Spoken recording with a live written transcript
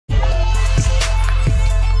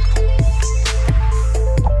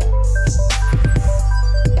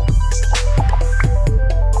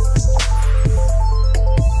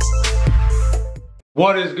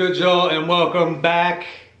What is good, y'all, and welcome back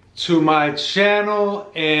to my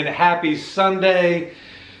channel, and happy Sunday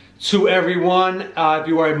to everyone. If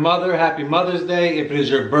you are a mother, happy Mother's Day. If it is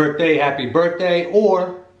your birthday, happy birthday.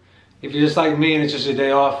 Or if you're just like me and it's just your day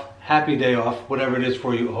off, happy day off. Whatever it is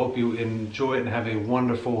for you, I hope you enjoy it and have a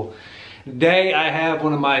wonderful day. I have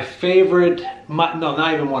one of my favorite,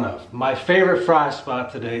 my favorite fry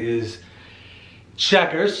spot today is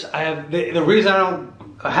Checkers. I have the reason I don't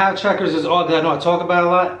have Checkers is all that I know I talk about a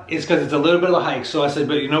lot is because it's a little bit of a hike. So I said,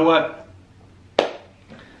 but you know what?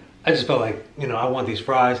 I just felt like, I want these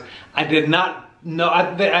fries. I did not know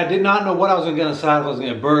what I was gonna get inside. If I was gonna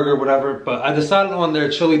get a burger, whatever. But I decided on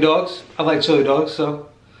their chili dogs. I like chili dogs, so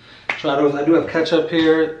try those. I do have ketchup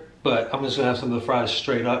here, but I'm just gonna have some of the fries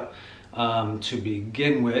straight up to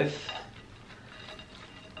begin with.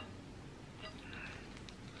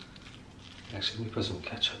 Actually, let me put some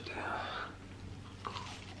ketchup down.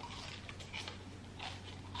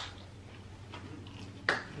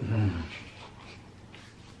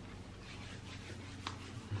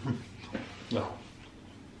 No.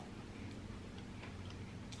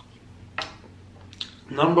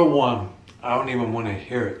 Number one, I don't even want to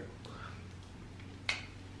hear it.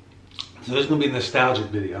 So this is going to be a nostalgic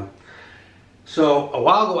video. So a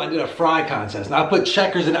while ago I did a fry contest. Now I put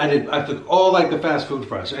Checkers in. I took all like the fast food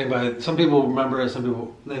fries. So anybody, some people remember it, some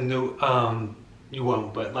people knew. You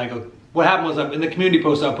won't. But like what happened was in the community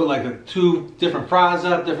post I put like two different fries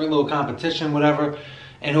up, different little competition, whatever,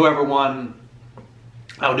 and whoever won,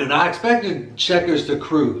 I would do. Now I expected Checkers to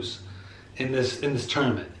cruise in this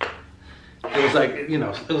tournament. It was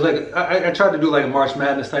like I tried to do like a March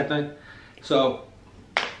Madness type thing. So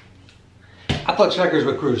I thought Checkers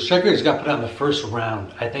would cruise. Checkers got put out in the first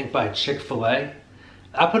round, I think, by Chick-fil-A.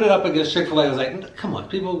 I put it up against Chick-fil-A. I was like, come on,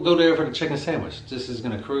 people go there for the chicken sandwich. This is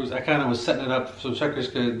gonna cruise. I kind of was setting it up so Checkers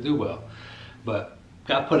could do well, but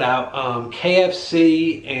got put out.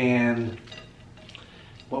 KFC and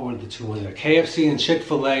what were the two ones there? KFC and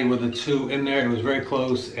Chick-fil-A were the two in there. It was very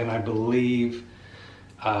close, and I believe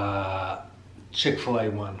Chick-fil-A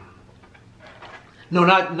won. No,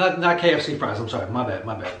 not KFC fries. I'm sorry, my bad.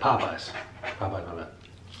 Popeyes, my bad.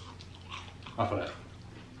 Off of that.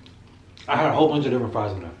 I had a whole bunch of different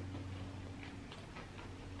fries in there.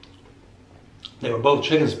 They were both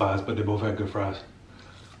chicken spies, but they both had good fries.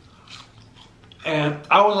 And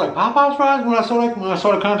I was like, Popeyes fries when I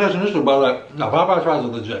saw the contest initially, but I was like, no, Popeyes fries are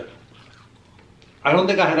legit. I don't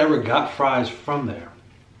think I had ever got fries from there.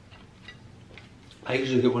 I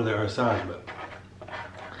usually get one of their size, but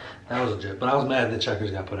that was legit. But I was mad that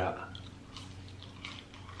Checkers got put out.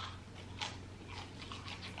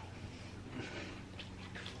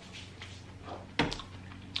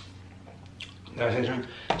 Did I say drink?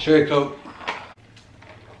 Cherry Coke.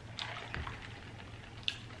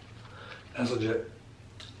 That's legit.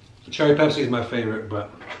 Cherry Pepsi is my favorite, but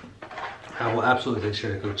I will absolutely take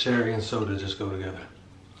Cherry Coke. Cherry and soda just go together,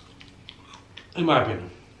 in my opinion.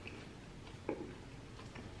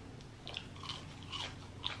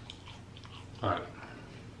 All right.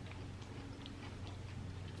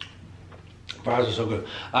 Fries are so good.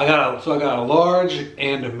 I got a large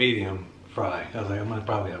and a medium fry. I was like, I might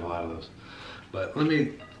probably have a lot of those. But let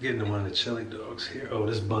me get into one of the chili dogs here. Oh,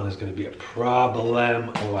 this bun is going to be a problem.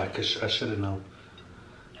 Oh, I should have known.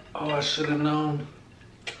 Oh, I should have known.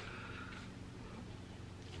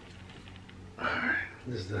 All right,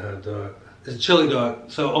 this is the hot dog. It's a chili dog.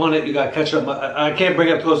 So on it, you got ketchup. I can't bring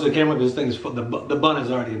it up close to the camera because this thing is full. The bun is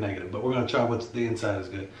already negative, but we're going to try what's the inside is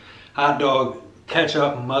good. Hot dog,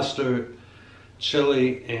 ketchup, mustard,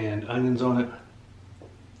 chili, and onions on it.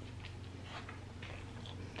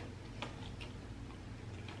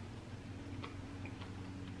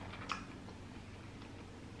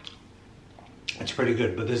 It's pretty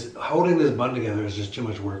good, but holding this bun together is just too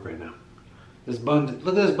much work right now. This bun,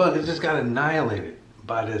 look at this bun, it just got annihilated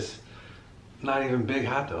by this not even big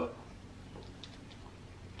hot dog.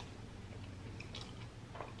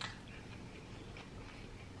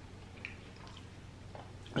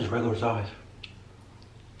 It's regular size.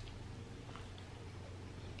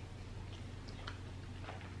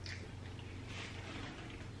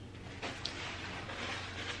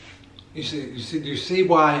 You see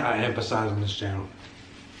why I emphasize on this channel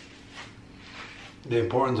the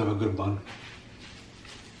importance of a good bun.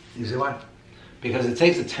 You see why? Because it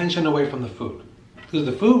takes attention away from the food. Because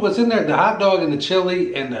the food, what's in there, the hot dog and the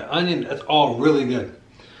chili and the onion, that's all really good.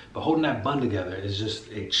 But holding that bun together is just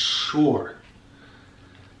a chore.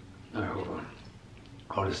 All right, hold on.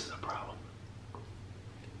 Oh, this is a problem.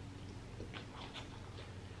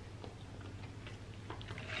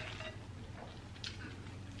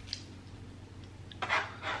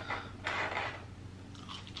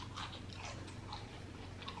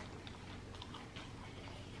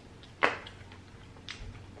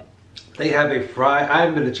 They have a fry. I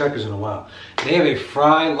haven't been to Checkers in a while. They have a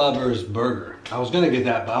fry lovers burger. I was gonna get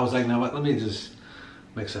that, but I was like, no, what? Let me just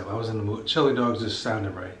mix it up. I was in the mood. Chili dogs just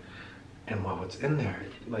sounded right. And while what's in there,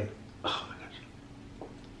 like, oh my gosh.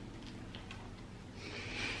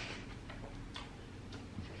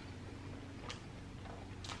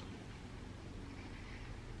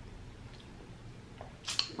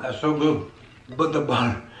 That's so good. But the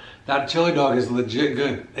bun, that chili dog is legit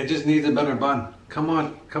good. It just needs a better bun. Come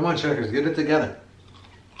on, Checkers, get it together.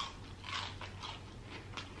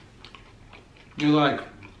 You're like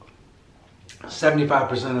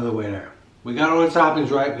 75% of the way there. We got all the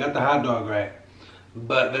toppings right, we got the hot dog right,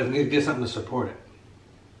 but they need to get something to support it.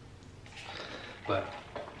 But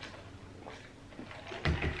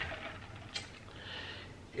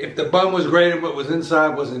if the bun was great and what was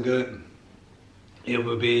inside wasn't good, it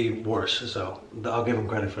would be worse. So I'll give them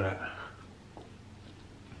credit for that.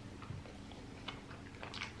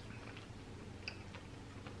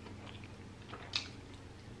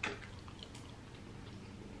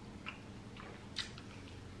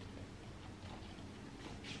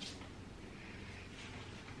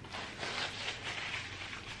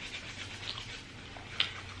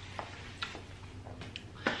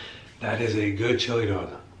 That is a good chili dog.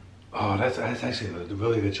 Oh, that's actually a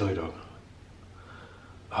really good chili dog.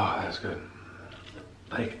 Oh, that's good.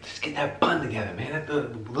 Like, just get that bun together, man. The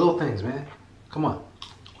little things, man. Come on.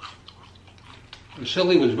 The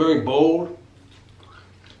chili was very bold.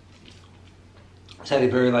 It's had a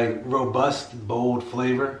very like robust, bold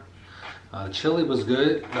flavor. The chili was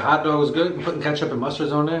good. The hot dog was good. I'm putting ketchup and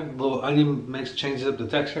mustards on there. A little onion changes up the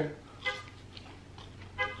texture.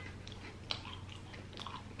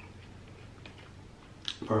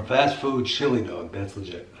 For a fast food chili dog, that's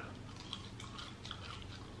legit.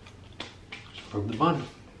 Prove the bun.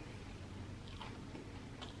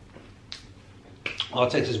 All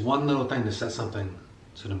it takes is one little thing to set something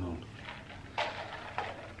to the moon.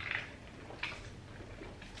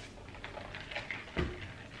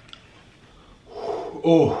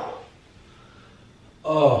 Oh.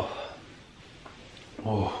 Oh.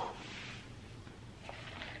 Oh.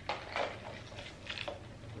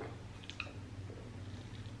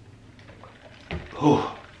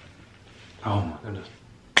 Oh, oh my goodness.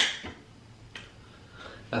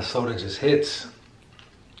 That soda just hits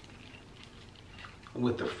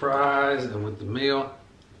with the fries and with the meal.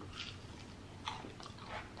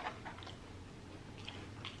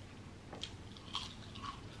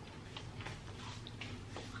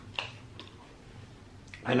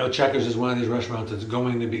 I know Checkers is one of these restaurants that's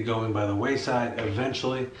going to be going by the wayside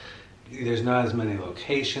eventually. There's not as many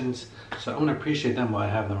locations, so I'm gonna appreciate them while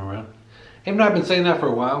I have them around. Even though I've been saying that for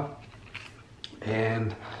a while,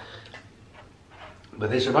 but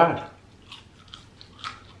they survived.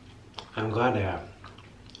 I'm glad they have.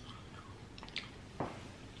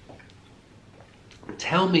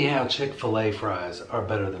 Tell me how Chick-fil-A fries are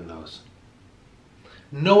better than those.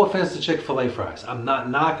 No offense to Chick-fil-A fries. I'm not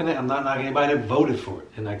knocking it. I'm not knocking anybody that voted for it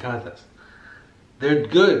in that contest. They're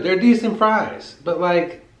good. They're decent fries, but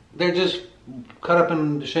like they're just cut up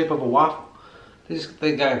in the shape of a waffle.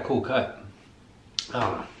 They got a cool cut. I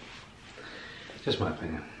don't know. Just my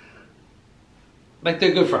opinion. Like,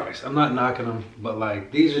 they're good fries. I'm not knocking them, but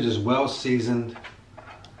like these are just well seasoned.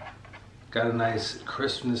 Got a nice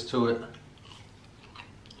crispness to it.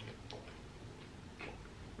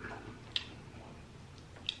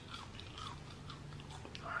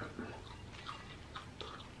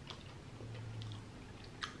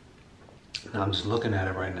 Now I'm just looking at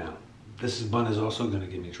it right now. This bun is also going to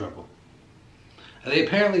give me trouble. They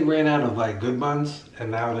apparently ran out of like good buns,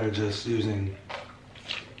 and now they're just using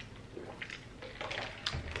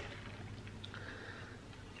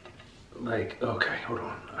like, okay, hold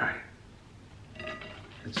on. All right.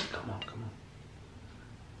 Come on.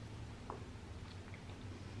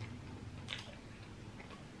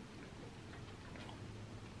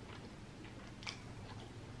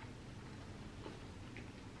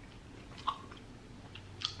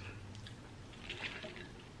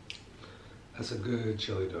 That's a good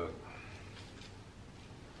chili dog.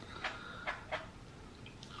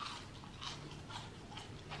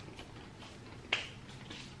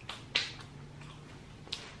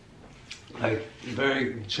 Like,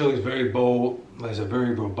 chili's very bold. Like I said,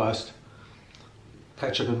 very robust.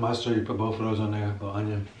 Ketchup and mustard, you put both of those on there, a little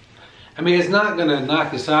onion. I mean, it's not gonna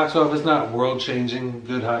knock your socks off. It's not world-changing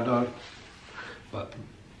good hot dog, but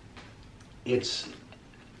it's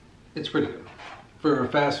pretty good for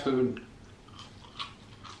fast food.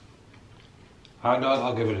 Hot dog,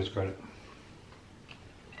 I'll give it its credit.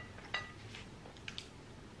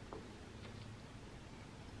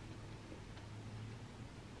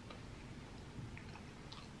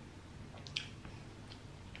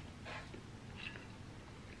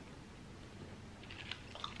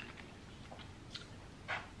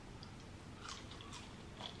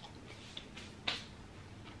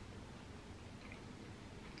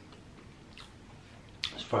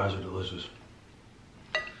 fries are delicious.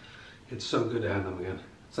 It's so good to have them again.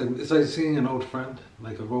 It's like seeing an old friend,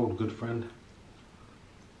 like an old good friend.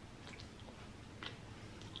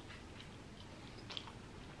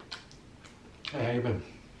 Hey, how you been?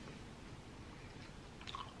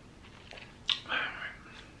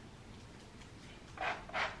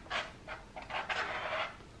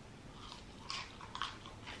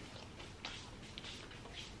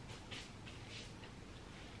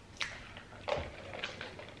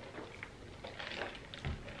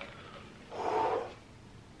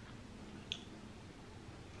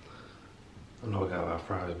 I know I got a lot of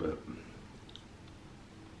fries, but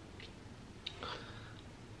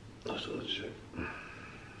that's delicious.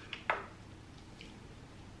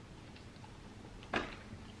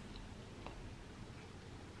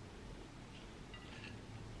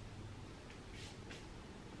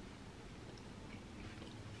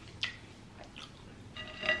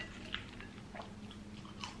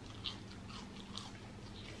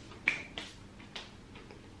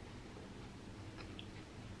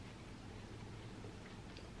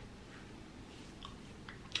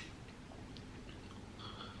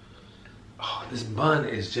 This bun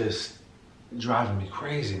is just driving me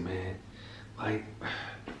crazy, man. Like,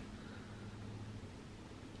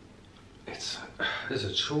 it's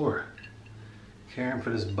a chore caring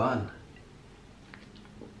for this bun.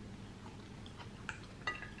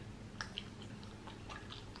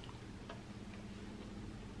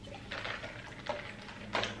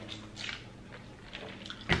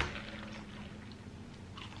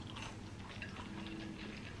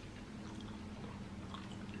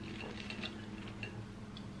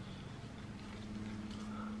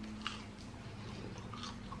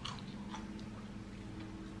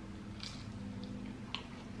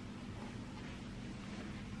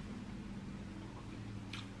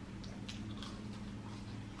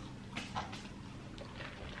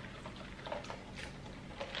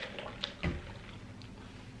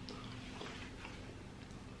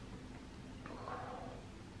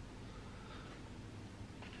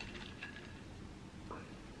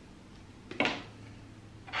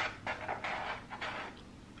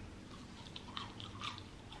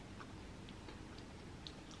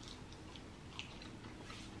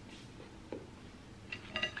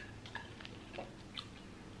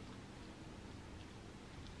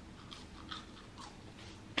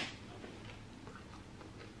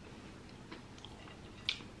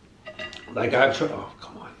 Like I've tried, oh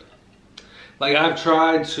come on. Like I've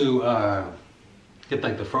tried to get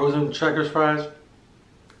like the frozen Checkers fries.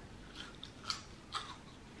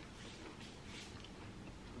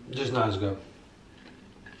 Just not as good.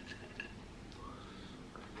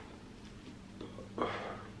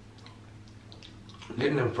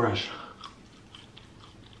 Getting them fresh.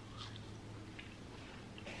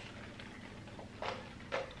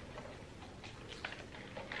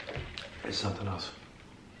 It's something else.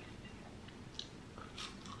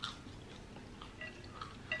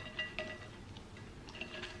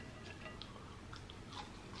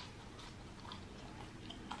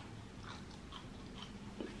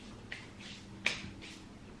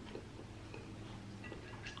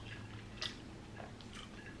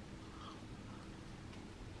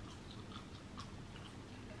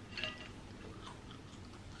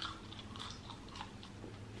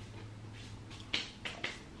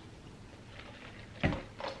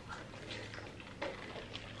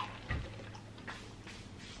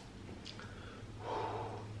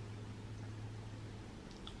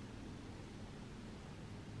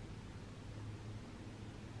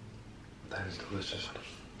 That is delicious.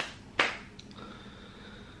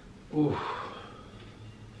 Ooh.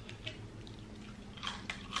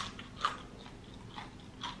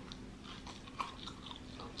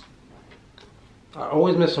 I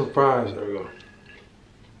always miss some fries. There we go.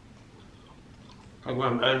 Like when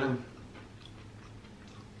I'm editing,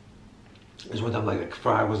 is when I'm like a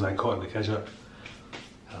fry was like caught in the ketchup.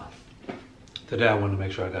 Today I wanted to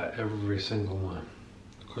make sure I got every single one.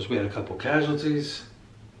 Of course, we had a couple casualties.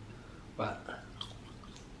 But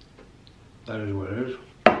that is what it is.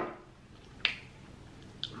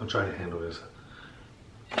 I'll try to handle this.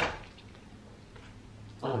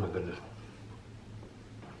 Oh my goodness.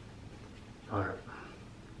 All right.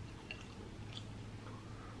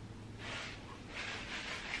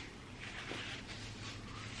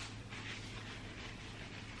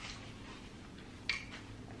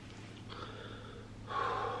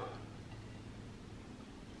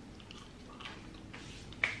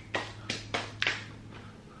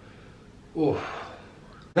 Ooh.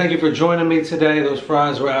 Thank you for joining me today. Those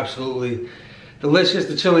fries were absolutely delicious.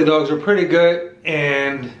 The chili dogs were pretty good,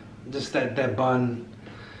 and just that bun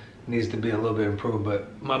needs to be a little bit improved.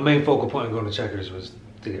 But my main focal point in going to Checkers was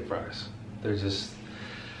to get fries. They're just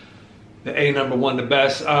the #1, the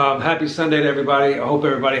best. Happy Sunday to everybody. I hope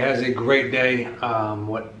everybody has a great day.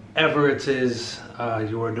 Whatever it is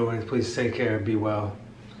you are doing, please take care, be well.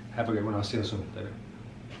 Have a great one. I'll see you soon. Later.